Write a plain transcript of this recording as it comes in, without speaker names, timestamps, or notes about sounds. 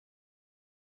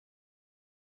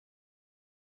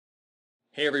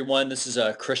Hey everyone, this is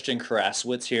Christian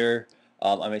Karasiewicz here.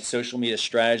 I'm a social media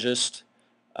strategist.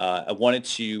 I wanted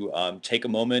to take a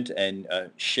moment and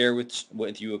share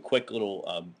with you a quick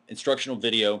little instructional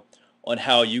video on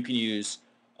how you can use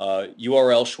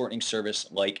URL shortening service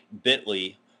like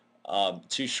Bitly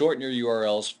to shorten your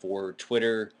URLs for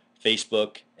Twitter,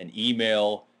 Facebook, and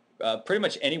email, pretty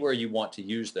much anywhere you want to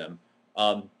use them.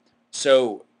 I've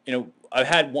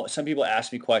had some people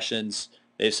ask me questions.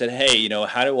 They've said, hey,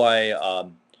 how do I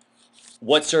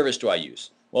what service do I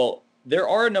use? Well, there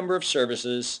are a number of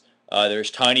services.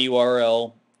 There's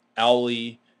TinyURL,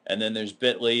 Owly, and then there's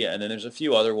Bitly, and then there's a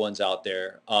few other ones out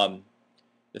there.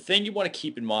 The thing you want to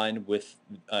keep in mind with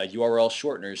URL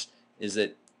shorteners is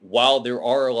that while there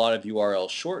are a lot of URL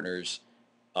shorteners,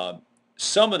 um,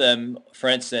 some of them,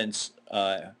 for instance,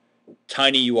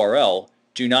 TinyURL,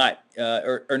 do not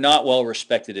are not well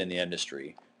respected in the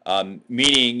industry.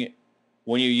 Meaning,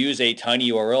 when you use a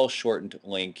TinyURL shortened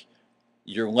link,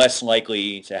 you're less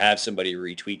likely to have somebody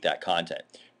retweet that content.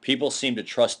 People seem to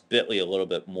trust Bitly a little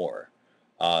bit more.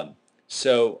 Um,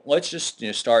 so let's just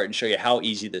start and show you how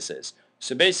easy this is.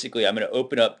 So basically, I'm going to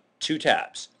open up two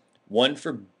tabs. One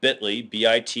for Bitly,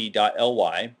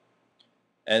 bit.ly,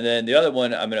 and then the other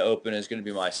one I'm going to open is going to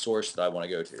be my source that I want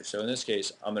to go to. So in this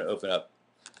case, I'm going to open up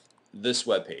this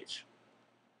web page.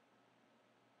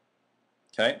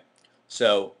 Okay,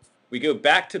 so we go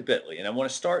back to Bitly, and I want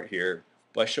to start here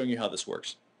by showing you how this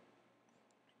works.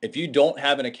 If you don't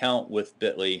have an account with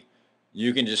Bitly,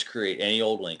 you can just create any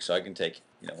old link. So I can take,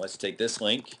 let's take this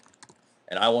link,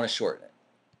 and I want to shorten it.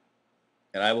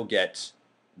 And I will get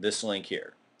this link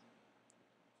here,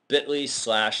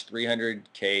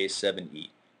 bit.ly/300k7e.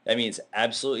 That means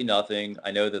absolutely nothing.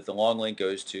 I know that the long link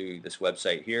goes to this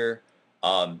website here.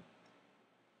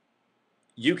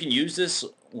 You can use this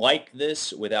like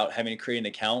this without having to create an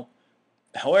account.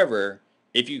 However,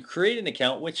 if you create an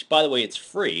account, which by the way, it's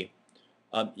free,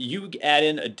 you add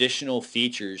in additional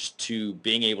features to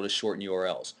being able to shorten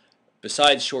URLs.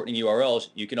 Besides shortening URLs,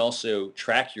 you can also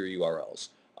track your URLs.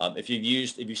 If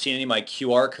you've seen any of my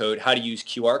QR code, how to use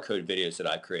QR code videos that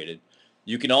I've created,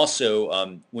 you can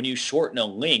also, when you shorten a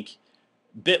link,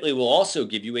 Bitly will also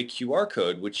give you a QR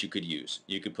code which you could use.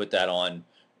 You could put that on,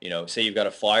 say you've got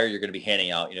a flyer you're going to be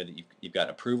handing out, that you've got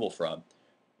approval from.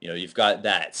 You've got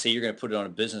that. Say you're going to put it on a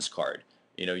business card.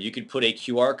 You could put a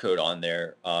QR code on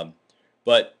there.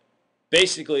 But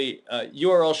basically,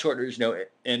 URL shorteners,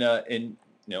 in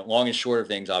long and short of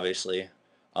things, obviously,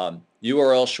 URL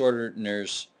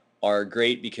shorteners are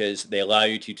great because they allow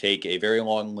you to take a very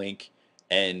long link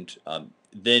and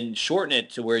then shorten it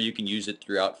to where you can use it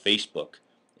throughout Facebook.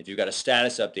 If you've got a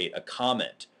status update, a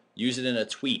comment, use it in a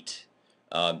tweet,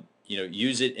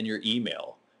 use it in your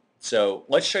email. So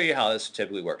let's show you how this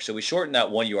typically works. So we shortened that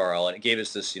one URL, and it gave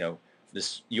us this,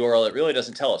 this URL that really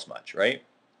doesn't tell us much, right?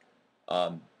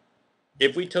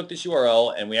 If we took this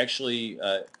URL and we actually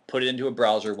put it into a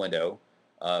browser window,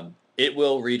 it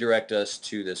will redirect us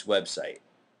to this website.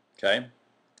 Okay.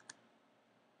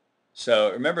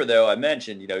 So remember, though, I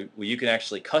mentioned, you can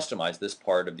actually customize this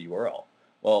part of the URL.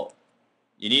 Well,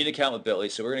 you need an account with Bitly,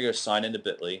 so we're going to go sign into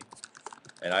Bitly,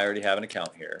 and I already have an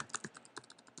account here,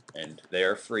 and they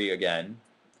are free again.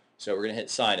 So we're going to hit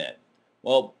sign in.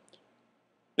 Well,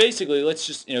 basically, let's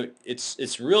just,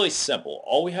 it's really simple.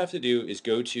 All we have to do is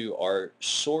go to our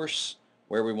source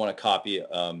where we want to copy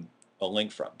a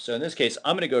link from. So in this case,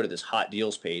 I'm going to go to this hot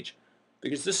deals page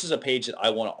because this is a page that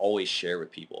I want to always share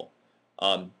with people.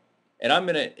 And I'm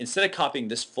going to, instead of copying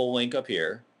this full link up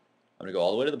here, I'm going to go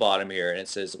all the way to the bottom here, and it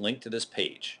says link to this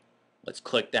page. Let's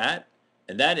click that,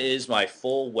 and that is my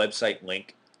full website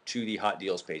link to the hot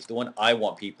deals page, the one I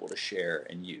want people to share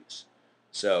and use.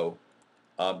 So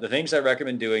the things I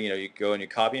recommend doing, you go and you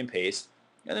copy and paste,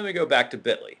 and then we go back to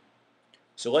Bitly.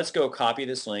 So let's go copy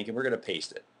this link, and we're going to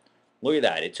paste it. Look at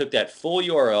that. It took that full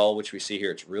URL, which we see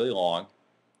here. It's really long,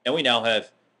 and we now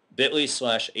have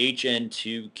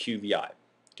bit.ly/hn2qvi.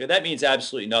 Okay, that means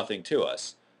absolutely nothing to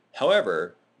us.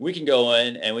 However, we can go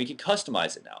in and we can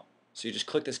customize it now. So you just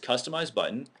click this customize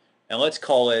button, and let's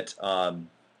call it,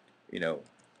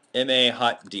 MA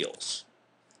Hot Deals.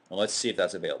 And let's see if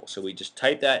that's available. So we just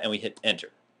type that and we hit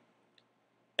enter.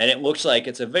 And it looks like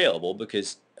it's available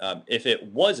because if it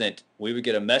wasn't, we would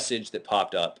get a message that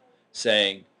popped up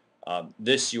saying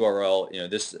this URL,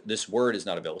 this word is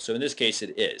not available. So in this case,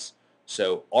 it is.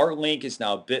 So our link is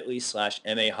now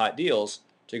bit.ly/MA Hot Deals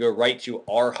to go right to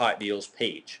our Hot Deals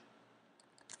page.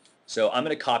 So I'm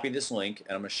going to copy this link,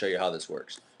 and I'm going to show you how this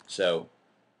works. So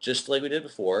just like we did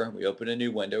before, we open a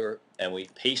new window and we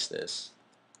paste this,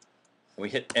 and we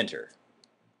hit enter.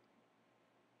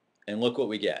 And look what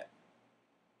we get.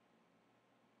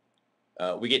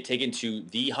 we get taken to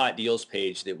the hot deals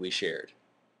page that we shared.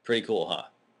 Pretty cool,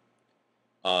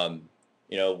 huh?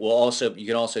 You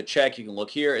can also check, you can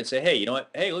look here and say, hey, you know what?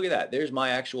 Hey, look at that. There's my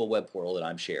actual web portal that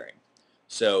I'm sharing.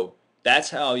 So that's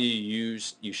how you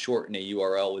shorten a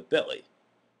URL with Bitly.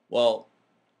 Well,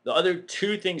 the other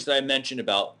two things that I mentioned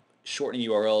about shortening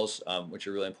URLs, which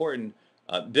are really important,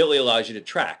 Bitly allows you to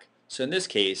track. So in this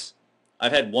case,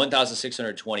 I've had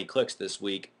 1,620 clicks this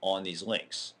week on these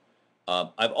links.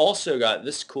 I've also got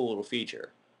this cool little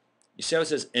feature. You see how it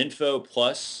says info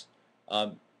plus?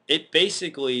 It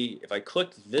basically, if I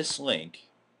clicked this link,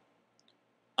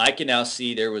 I can now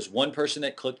see there was one person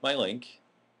that clicked my link.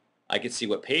 I can see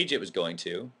what page it was going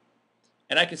to,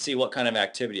 and I can see what kind of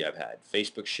activity I've had: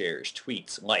 Facebook shares,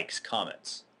 tweets, likes,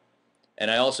 comments. And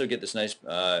I also get this nice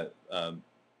bar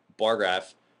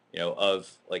graph,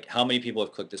 of like how many people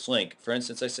have clicked this link. For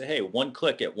instance, I say, hey, one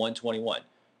click at 121.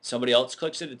 Somebody else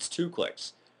clicks it, it's 2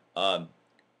 clicks.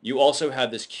 You also have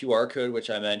this QR code, which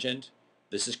I mentioned.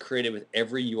 This is created with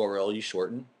every URL you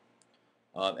shorten.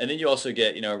 And then you also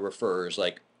get, referrers,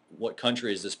 like what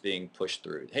country is this being pushed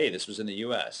through? Hey, this was in the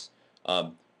US.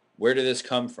 Where did this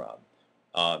come from?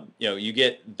 You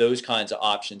get those kinds of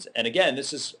options. And again,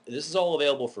 this is all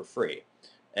available for free.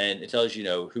 And it tells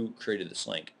you, who created this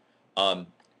link.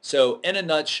 So in a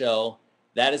nutshell,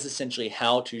 that is essentially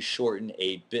how to shorten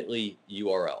a Bitly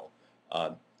URL.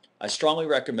 I strongly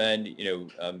recommend,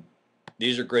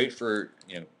 these are great for,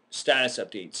 status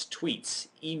updates, tweets,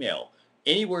 email,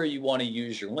 anywhere you want to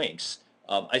use your links.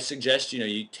 I suggest,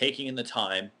 you taking in the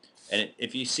time, and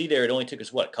if you see there, it only took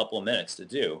us, a couple of minutes to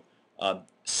do.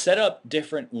 Set up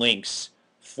different links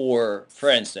for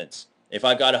instance, if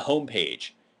I've got a home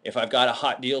page, if I've got a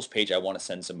hot deals page I want to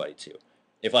send somebody to,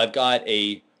 if I've got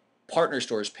a partner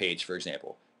stores page, for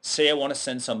example, say I want to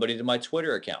send somebody to my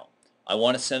Twitter account, I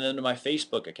want to send them to my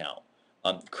Facebook account.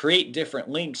 Create different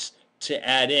links to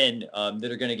add in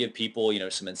that are going to give people,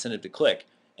 some incentive to click.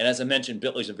 And as I mentioned,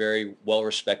 Bitly is a very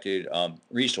well-respected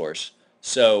resource.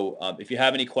 So if you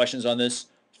have any questions on this,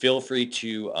 feel free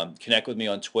to connect with me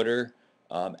on Twitter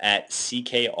at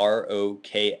CKROKS.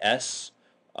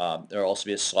 There will also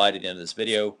be a slide at the end of this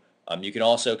video. You can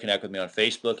also connect with me on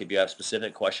Facebook if you have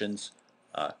specific questions.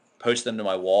 Post them to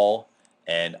my wall,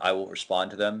 and I will respond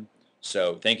to them.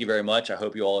 So thank you very much. I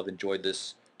hope you all have enjoyed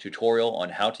this tutorial on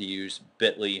how to use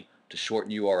Bitly to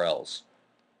shorten URLs.